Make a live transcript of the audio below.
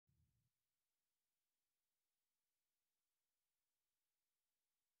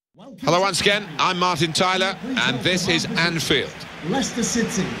Hello once again, I'm Martin Tyler, and this is Ainfield. Leicester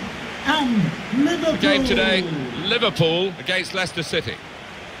City and Liverpool. The game today, Liverpool against Leicester City.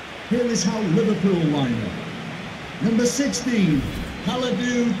 Here is how Liverpool line up. Number 16,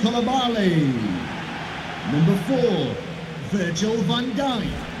 Kalidou Koulibaly. Number 4, Virgil van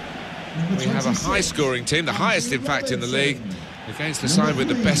Dijk. We have a high-scoring team, the highest in fact in the league, against the side with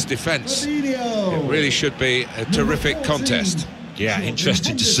the best defence. It really should be a terrific contest. Yeah,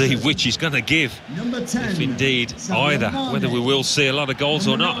 interesting to see which he's going to give, if indeed either. Whether we will see a lot of goals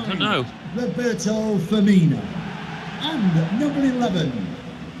or not, I don't know. Roberto Firmino. And number 11,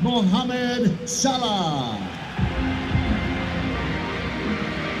 Mohamed Salah.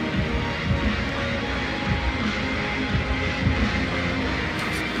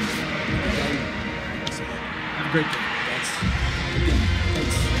 Have a great day. Thanks. Good game.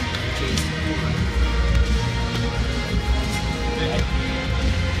 Thanks. Cheers. Good luck. Good luck.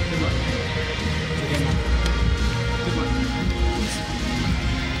 Good luck. Good luck.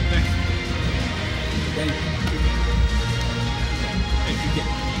 Thanks. Thank you. Hey, good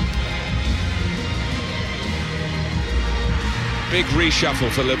game. Big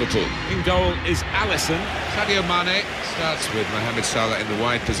reshuffle for Liverpool. In goal is Alisson. Sadio Mane starts with Mohamed Salah in the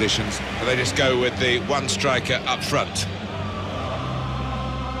wide positions, and they just go with the one striker up front.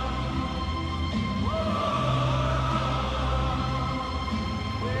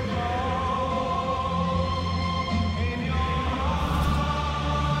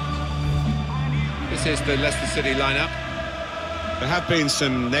 This is the Leicester City lineup. There have been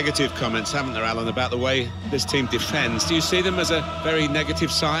some negative comments, haven't there, Alan, about the way this team defends. Do you see them as a very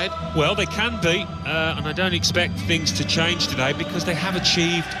negative side? Well, they can be, and I don't expect things to change today because they have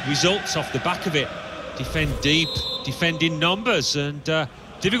achieved results off the back of it. Defend deep, defend in numbers, and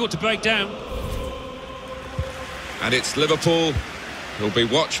difficult to break down. And it's Liverpool who'll be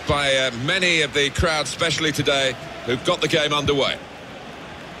watched by many of the crowd, especially today, who've got the game underway.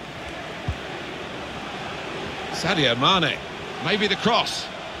 Sadio Mane. Maybe the cross.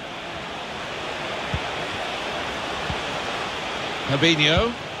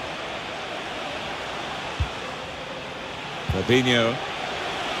 Fabinho.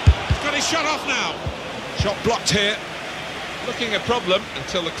 He's got his shot off now. Shot blocked here. Looking a problem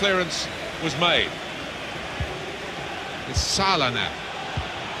until the clearance was made. It's Salah now.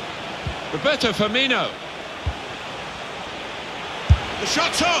 Roberto Firmino. The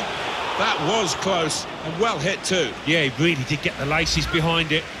shot's on. That was close and well hit too. Yeah, he really did get the laces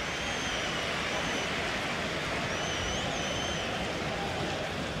behind it.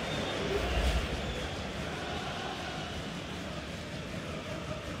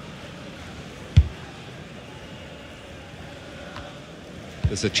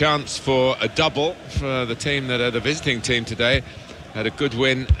 There's a chance for a double for the team that are the visiting team today. Had a good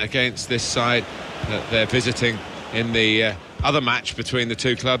win against this side that they're visiting in the other match between the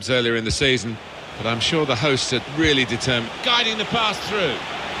two clubs earlier in the season. But I'm sure the hosts are really determined. Guiding the pass through.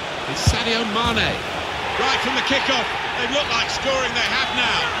 It's Sadio Mane. Right from the kickoff. They look like scoring. They have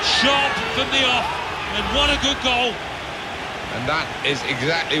now. Sharp from the off, and what a good goal. And that is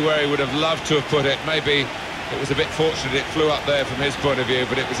exactly where he would have loved to have put it. Maybe it was a bit fortunate it flew up there from his point of view,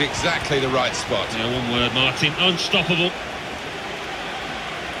 but it was exactly the right spot. Yeah, one word, Martin. Unstoppable.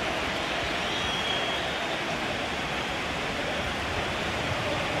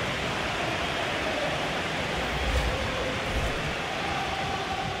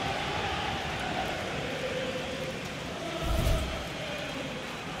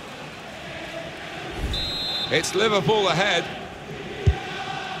 It's Liverpool ahead.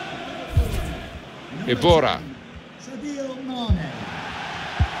 Ibora. Sadio Mane.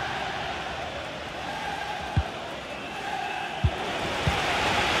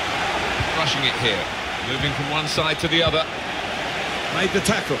 Rushing it here. Moving from one side to the other. Made the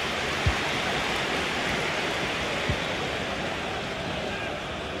tackle.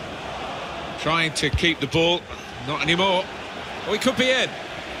 Trying to keep the ball. Not anymore. Oh, he could be in.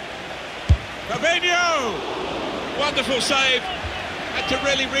 Fabinho! Wonderful save. Had to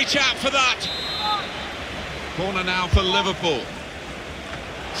really reach out for that. Corner now for Liverpool.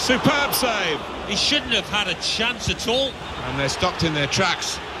 Superb save. He shouldn't have had a chance at all. And they're stopped in their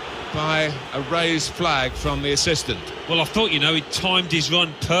tracks by a raised flag from the assistant. Well, I thought, he timed his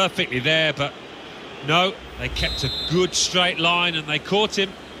run perfectly there, but no, they kept a good straight line and they caught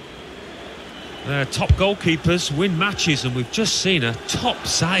him. Top goalkeepers win matches, and we've just seen a top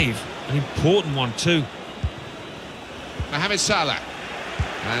save. An important one too. Mohamed Salah.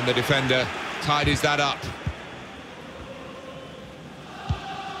 And the defender tidies that up.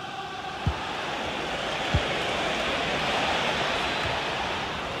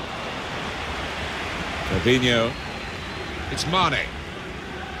 Fabinho. It's Mane.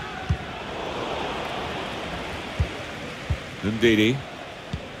 Ndidi.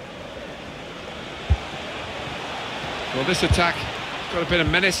 Well, this attack has got a bit of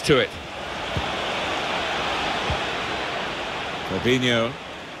menace to it. Fabinho.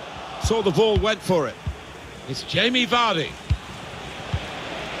 Saw the ball, went for it. It's Jamie Vardy.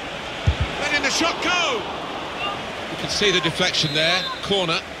 Letting the shot go! You can see the deflection there,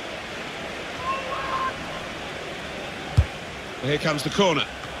 corner. Here comes the corner.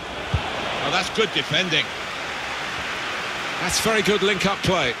 Oh, that's good defending. That's very good link-up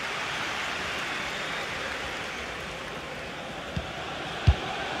play.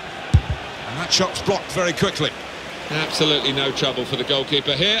 And that shot's blocked very quickly. Absolutely no trouble for the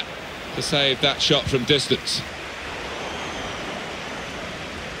goalkeeper here to save that shot from distance.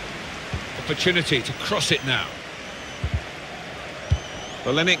 Opportunity to cross it now.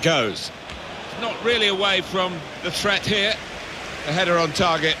 Well, in it goes. Not really away from the threat here. A header on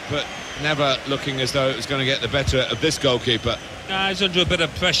target, but never looking as though it was going to get the better of this goalkeeper. He's under a bit of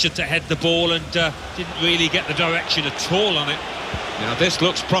pressure to head the ball and didn't really get the direction at all on it. Now this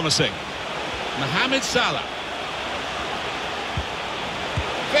looks promising. Mohamed Salah.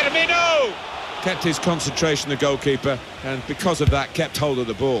 Firmino! Kept his concentration, the goalkeeper, and because of that, kept hold of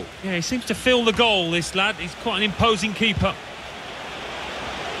the ball. Yeah, he seems to feel the goal, this lad. He's quite an imposing keeper.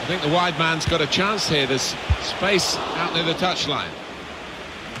 I think the wide man's got a chance here. There's space out near the touchline.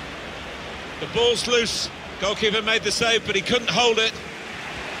 The ball's loose. Goalkeeper made the save, but he couldn't hold it.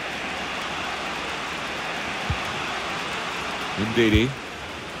 Ndidi.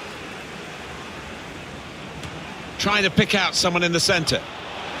 Trying to pick out someone in the centre.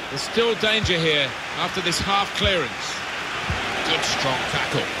 There's still danger here after this half clearance. Good strong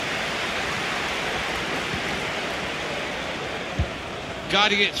tackle.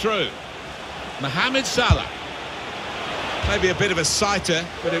 Guiding it through. Mohamed Salah. Maybe a bit of a sighter,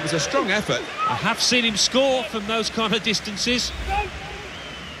 but it was a strong effort. I have seen him score from those kind of distances.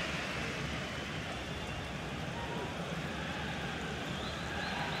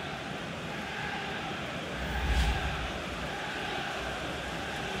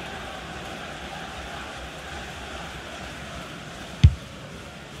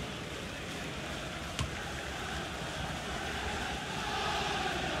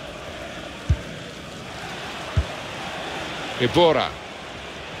 Ibora.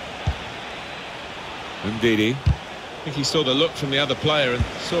 Ndidi. I think he saw the look from the other player and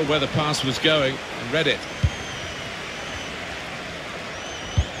saw where the pass was going and read it.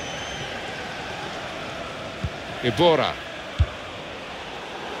 Ibora.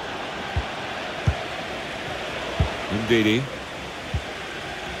 Ndidi.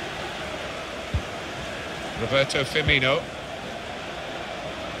 Roberto Firmino.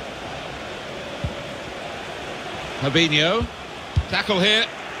 Fabinho. Tackle here.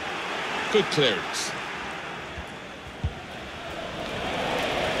 Good clearance.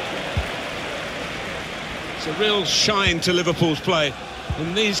 It's a real shine to Liverpool's play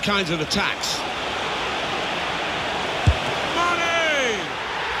in these kinds of attacks. Mane!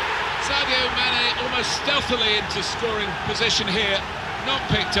 Sadio Mane almost stealthily into scoring position here. Not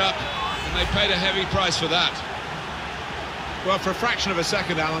picked up, and they paid a heavy price for that. Well, for a fraction of a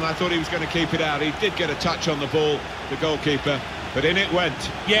second, Alan, I thought he was going to keep it out. He did get a touch on the ball, the goalkeeper, but in it went.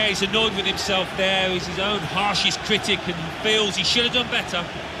 Yeah, he's annoyed with himself there. He's his own harshest critic and feels he should have done better.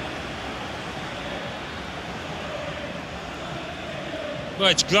 Well,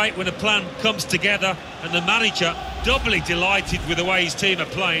 it's great when a plan comes together and the manager doubly delighted with the way his team are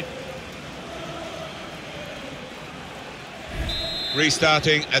playing.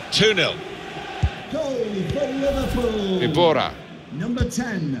 Restarting at 2-0. Goal for Liverpool. Ibora. Number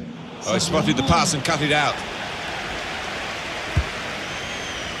 10. Oh, he spotted the pass and cut it out.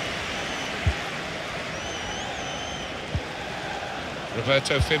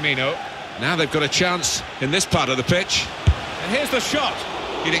 Roberto Firmino. Now they've got a chance in this part of the pitch. And here's the shot.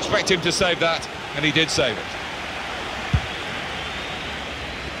 You'd expect him to save that, and he did save it.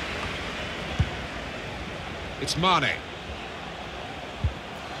 It's Mane.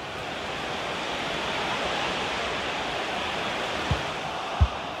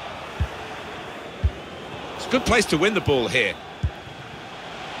 It's a good place to win the ball here.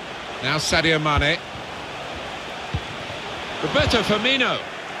 Now Sadio Mane. Roberto Firmino.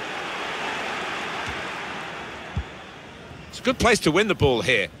 It's a good place to win the ball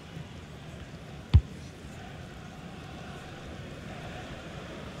here.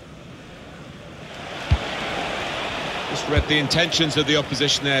 Just read the intentions of the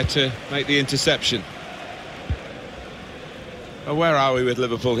opposition there to make the interception. Well, where are we with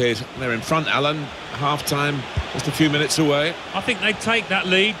Liverpool here? They're in front, Alan. Half-time, just a few minutes away. I think they take that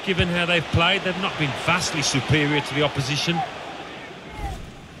lead, given how they've played. They've not been vastly superior to the opposition.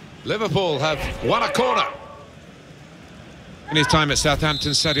 Liverpool have won a corner. In his time at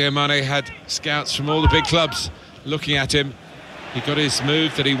Southampton, Sadio Mane had scouts from all the big clubs looking at him. He got his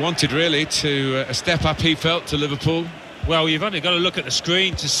move that he wanted, really, to a step up, he felt, to Liverpool. Well, you've only got to look at the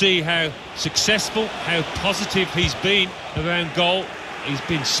screen to see how successful, how positive he's been around goal. He's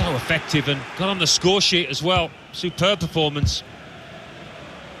been so effective and got on the score sheet as well. Superb performance.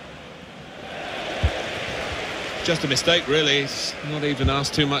 Just a mistake, really. He's not even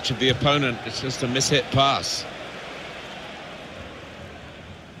asked too much of the opponent. It's just a mishit pass.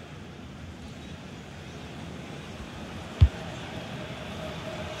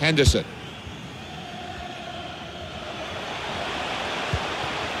 Henderson.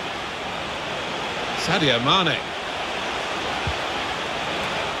 Sadio Mane.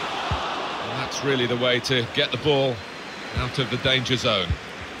 And that's really the way to get the ball out of the danger zone.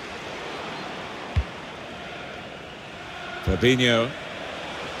 Fabinho.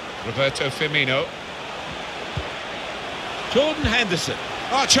 Roberto Firmino. Jordan Henderson.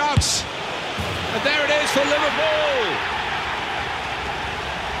 Oh, chance! And there it is for Liverpool.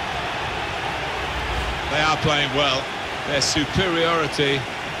 They are playing well. Their superiority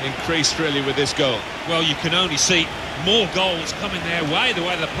increased really with this goal. Well, you can only see more goals coming their way, the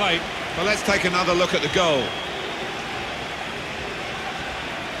way they played. Well, let's take another look at the goal.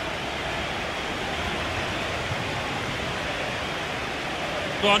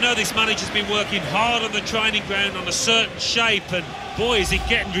 Well, I know this manager's been working hard on the training ground on a certain shape, and boy, is he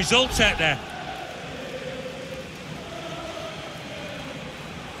getting results out there.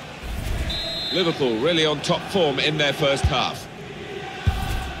 Liverpool really on top form in their first half.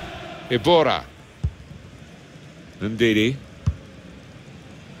 Ibora. Ndidi.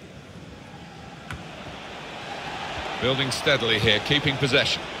 Building steadily here, keeping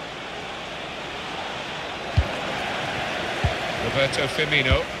possession. Roberto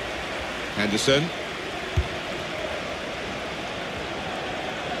Firmino. Henderson.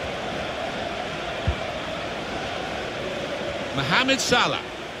 Mohamed Salah.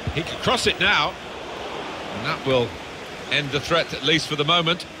 He can cross it now. And that will end the threat, at least for the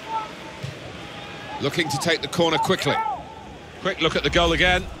moment. Looking to take the corner quickly. Quick look at the goal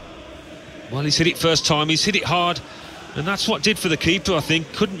again. Well, he's hit it first time, he's hit it hard, and that's what did for the keeper, I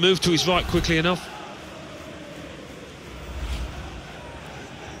think. Couldn't move to his right quickly enough.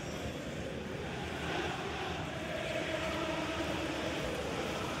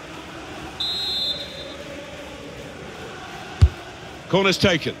 Corner's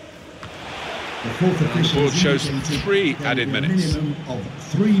taken. The fourth official board shows indicated 3 there added will be a minutes. minimum of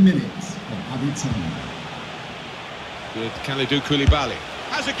 3 minutes of added time. With Kalidou Koulibaly.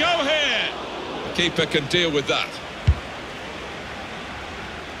 Has a go here! The keeper can deal with that.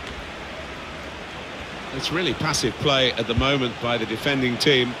 It's really passive play at the moment by the defending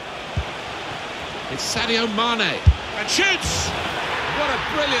team. It's Sadio Mane. And shoots! What a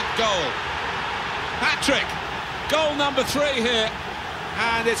brilliant goal. Hat-trick. Goal number 3 here.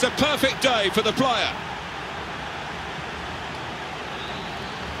 And it's a perfect day for the player.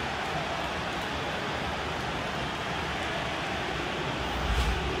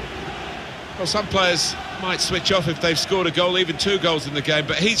 Well, some players might switch off if they've scored a goal, even 2 goals in the game,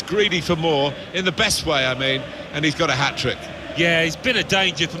 but he's greedy for more, in the best way, I mean, and he's got a hat-trick. Yeah, he's been a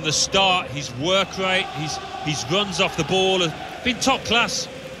danger from the start. His work rate, his runs off the ball have been top class.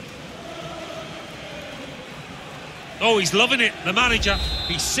 Oh, he's loving it, the manager.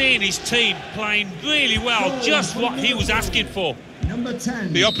 He's seeing his team playing really well, just what he was asking for. Number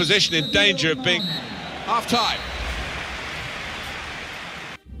 10. The opposition in danger of being half-time.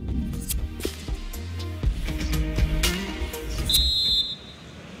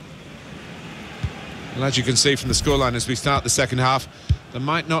 Well, as you can see from the scoreline as we start the second half, there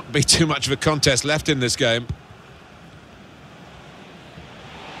might not be too much of a contest left in this game.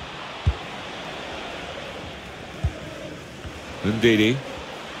 Ndidi.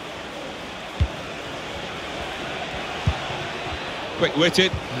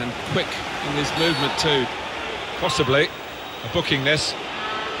 Quick-witted and quick in his movement too. Possibly booking this.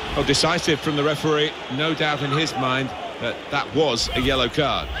 Well, decisive from the referee, no doubt in his mind that that was a yellow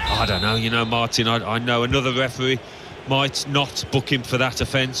card. I don't know, you know, Martin, I know another referee might not book him for that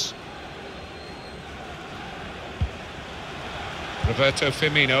offence. Roberto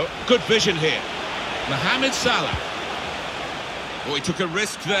Firmino. Good vision here. Mohamed Salah. Oh, he took a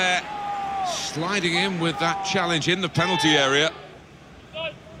risk there, sliding in with that challenge in the penalty area.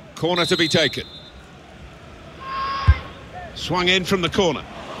 Corner to be taken. Swung in from the corner.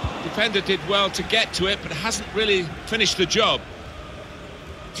 Defender did well to get to it, but hasn't really finished the job.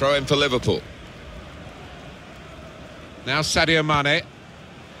 Throw in for Liverpool. Now Sadio Mane.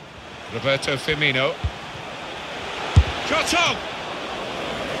 Roberto Firmino. Shot on!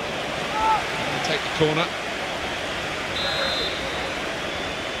 Take the corner.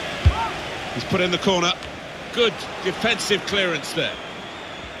 He's put in the corner. Good defensive clearance there.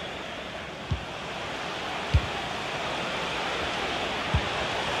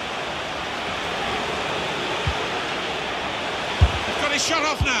 He's got his shot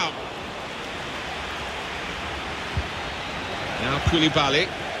off now. Now Koulibaly.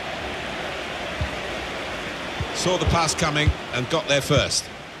 Saw the pass coming and got there first.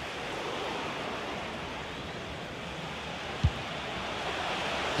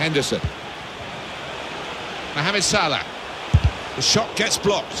 Henderson. Mohamed Salah. The shot gets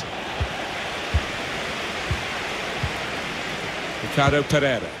blocked. Ricardo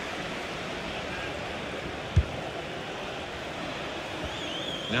Pereira.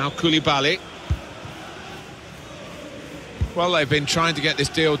 Now Koulibaly. Well, they've been trying to get this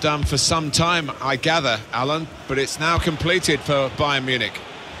deal done for some time, I gather, Alan, but it's now completed for Bayern Munich.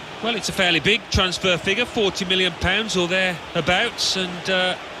 Well, it's a fairly big transfer figure, £40 million or thereabouts,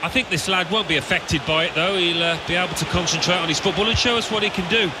 and I think this lad won't be affected by it, though. He'll be able to concentrate on his football and show us what he can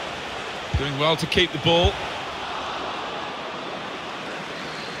do. Doing well to keep the ball.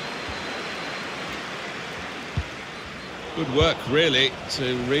 Good work, really,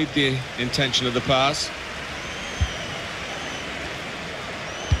 to read the intention of the pass.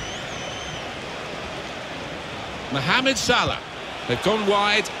 Mohamed Salah. They've gone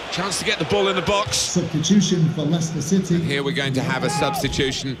wide, chance to get the ball in the box. Substitution for Leicester City. And here we're going to have a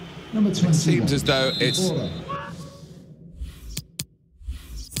substitution. Number 21. It seems as though it's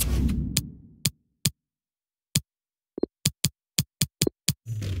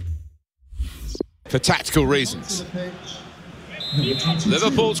for tactical reasons. Number 22.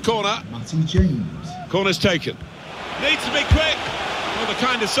 Liverpool's corner. Matty James. Corner's taken. Needs to be quick. Well, the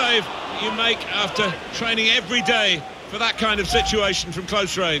kind of save you make after training every day for that kind of situation from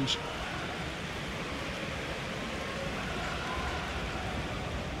close range.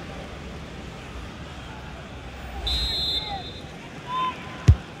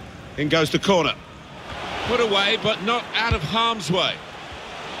 In goes the corner. Put away, but not out of harm's way.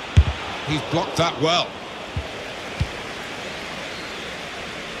 He's blocked that well.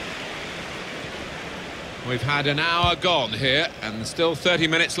 We've had an hour gone here and still 30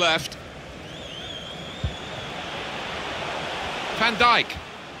 minutes left. Van Dijk.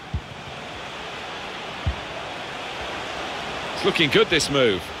 It's looking good, this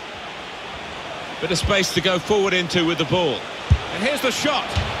move. Bit of space to go forward into with the ball. And here's the shot.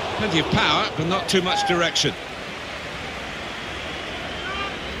 Plenty of power, but not too much direction.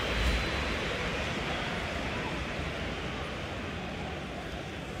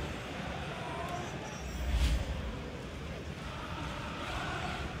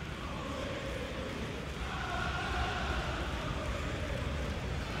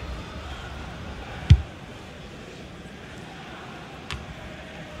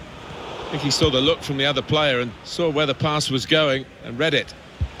 I think he saw the look from the other player and saw where the pass was going and read it.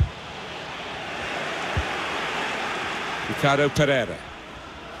 Ricardo Pereira.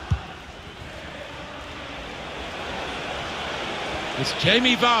 It's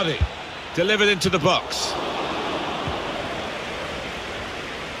Jamie Vardy, delivered into the box.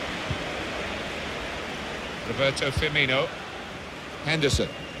 Roberto Firmino. Henderson.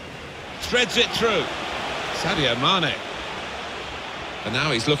 Threads it through. Sadio Mane. And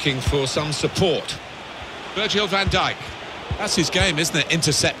now he's looking for some support. Virgil van Dijk. That's his game, isn't it?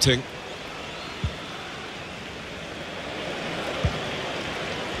 Intercepting.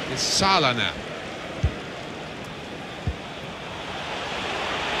 It's Salah now.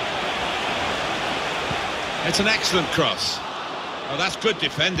 It's an excellent cross. Oh, that's good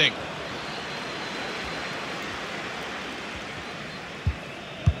defending.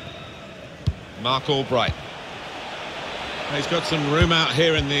 Mark Albright. He's got some room out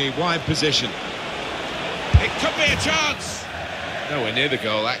here in the wide position. It could be a chance. Nowhere near the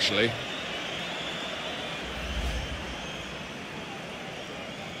goal, actually.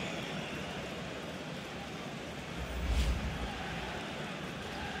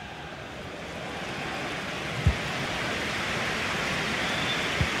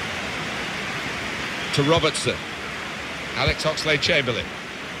 To Robertson. Alex Oxlade-Chamberlain.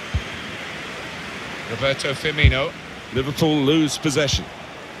 Roberto Firmino. Liverpool lose possession.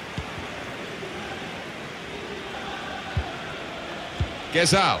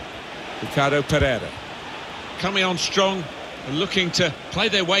 Gezal. Ricardo Pereira. Coming on strong, are looking to play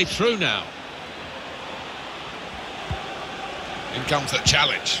their way through now. In comes the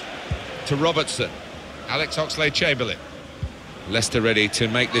challenge to Robertson. Alex Oxlade-Chamberlain. Leicester ready to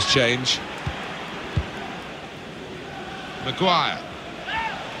make this change. Maguire.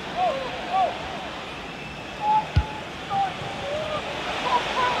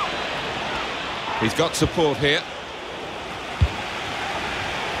 He's got support here.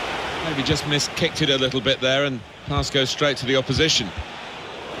 Maybe just kicked it a little bit there, and pass goes straight to the opposition.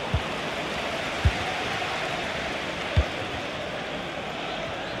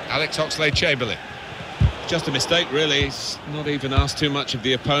 Alex Oxlade-Chamberlain. Just a mistake, really. He's not even asked too much of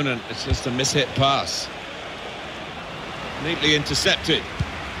the opponent. It's just a mishit pass. Neatly intercepted.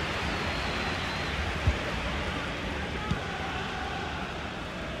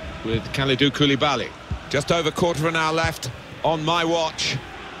 With Kalidou Koulibaly. Just over quarter of an hour left on my watch.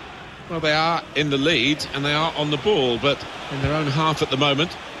 Well, they are in the lead and they are on the ball, but in their own half at the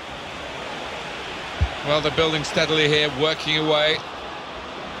moment. Well, they're building steadily here, working away.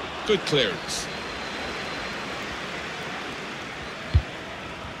 Good clearance.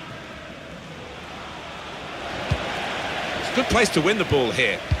 It's a good place to win the ball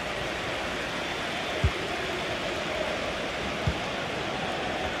here.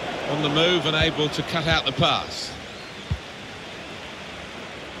 On the move and able to cut out the pass.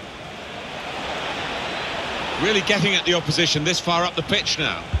 Really getting at the opposition this far up the pitch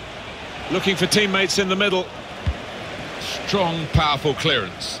now. Looking for teammates in the middle. Strong, powerful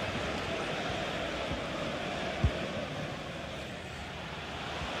clearance.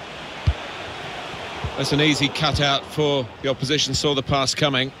 That's an easy cutout for the opposition, saw the pass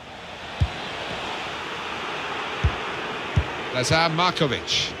coming. Lazar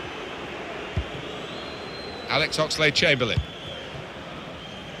Markovic. Alex Oxlade-Chamberlain.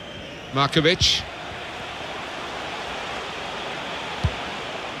 Markovic.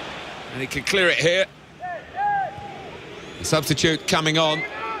 And he can clear it here. The substitute coming on.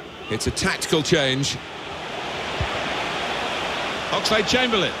 It's a tactical change.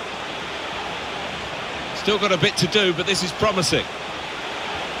 Oxlade-Chamberlain. Still got a bit to do, but this is promising.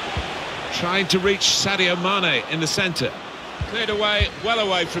 Trying to reach Sadio Mane in the centre. Cleared away, well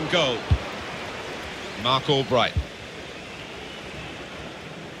away from goal. Mark Albright.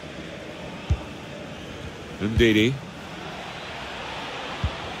 Ndidi.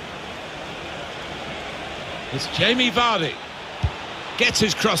 It's Jamie Vardy. Gets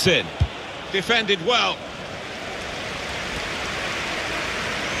his cross in. Defended well.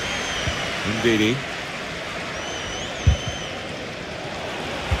 Ndidi.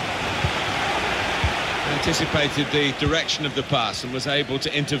 Anticipated the direction of the pass and was able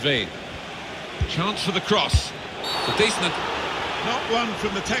to intervene. Chance for the cross. A decent... Not one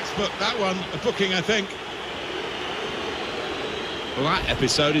from the textbook, that one. A booking, I think. Well, that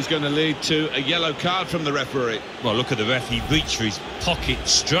episode is going to lead to a yellow card from the referee. Well, look at the ref. He reached for his pocket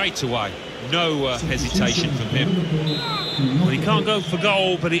straight away. No hesitation from him. Well, he can't go for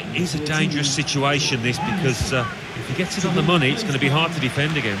goal, but it is a dangerous situation, this, because if he gets it on the money, it's going to be hard to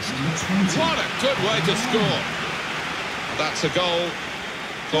defend against. What a good way to score. That's a goal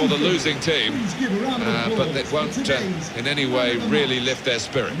for the losing team, but it won't in any way really lift their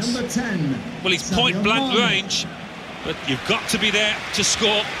spirits. Well, he's point-blank range, but you've got to be there to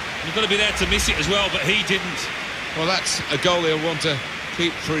score. You've got to be there to miss it as well, but he didn't. Well, that's a goal he'll want to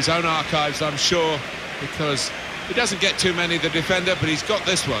keep for his own archives, I'm sure, because he doesn't get too many, the defender, but he's got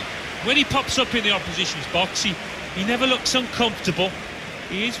this one. When he pops up in the opposition's box, he never looks uncomfortable.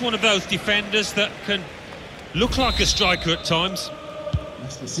 He is one of those defenders that can look like a striker at times.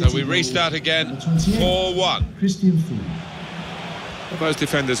 So we restart again, 4-1. Those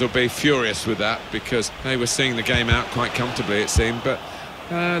defenders will be furious with that because they were seeing the game out quite comfortably, it seemed, but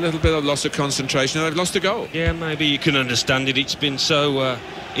a little bit of loss of concentration and they've lost a goal. Yeah, maybe you can understand it. It's been so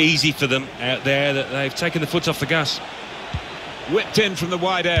easy for them out there that they've taken the foot off the gas. Whipped in from the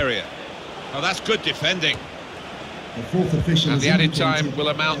wide area. Oh, that's good defending. The fourth official and the added time will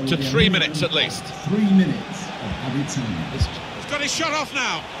amount to 3 minutes at least. 3 minutes of added time. He's got his shot off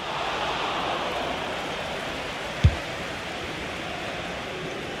now.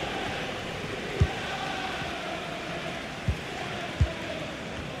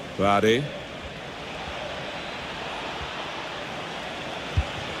 Vardy.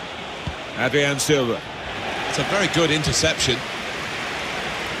 Adrian Silva. It's a very good interception.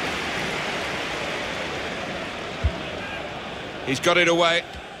 He's got it away.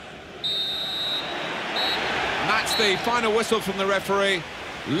 And that's the final whistle from the referee.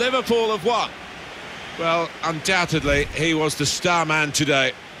 Liverpool have won. Well, undoubtedly, he was the star man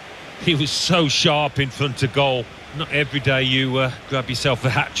today. He was so sharp in front of goal. Not every day you grab yourself a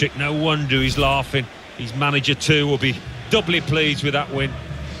hat-trick. No wonder he's laughing. His manager too will be doubly pleased with that win.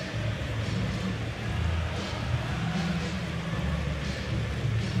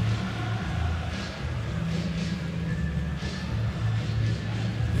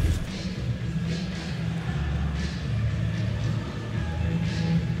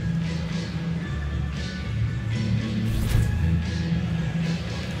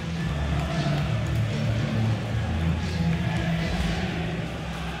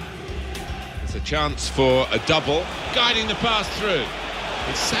 It's a chance for a double, guiding the pass through.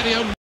 It's Sadio.